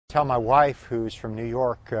tell my wife, who's from New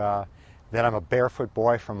York, that I'm a barefoot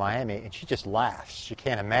boy from Miami, and she just laughs. She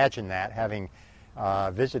can't imagine that, having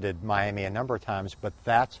visited Miami a number of times, but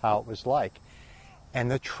that's how it was like.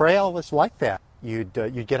 And the trail was like that. You'd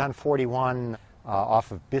get on 41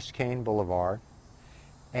 off of Biscayne Boulevard,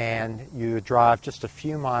 and you drive just a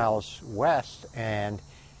few miles west, and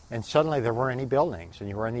suddenly there weren't any buildings, and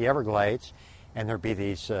you were in the Everglades, and there'd be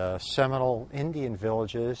these Seminole Indian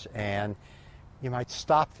villages, and you might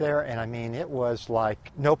stop there, and I mean, it was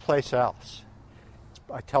like no place else.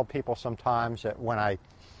 I tell people sometimes that when I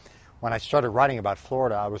started writing about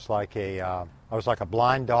Florida, I was like a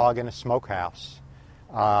blind dog in a smokehouse.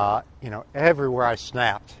 Everywhere I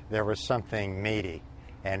snapped, there was something meaty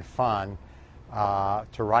and fun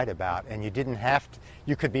to write about, and you didn't have to.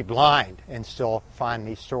 You could be blind and still find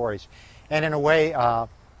these stories, and in a way,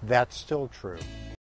 that's still true.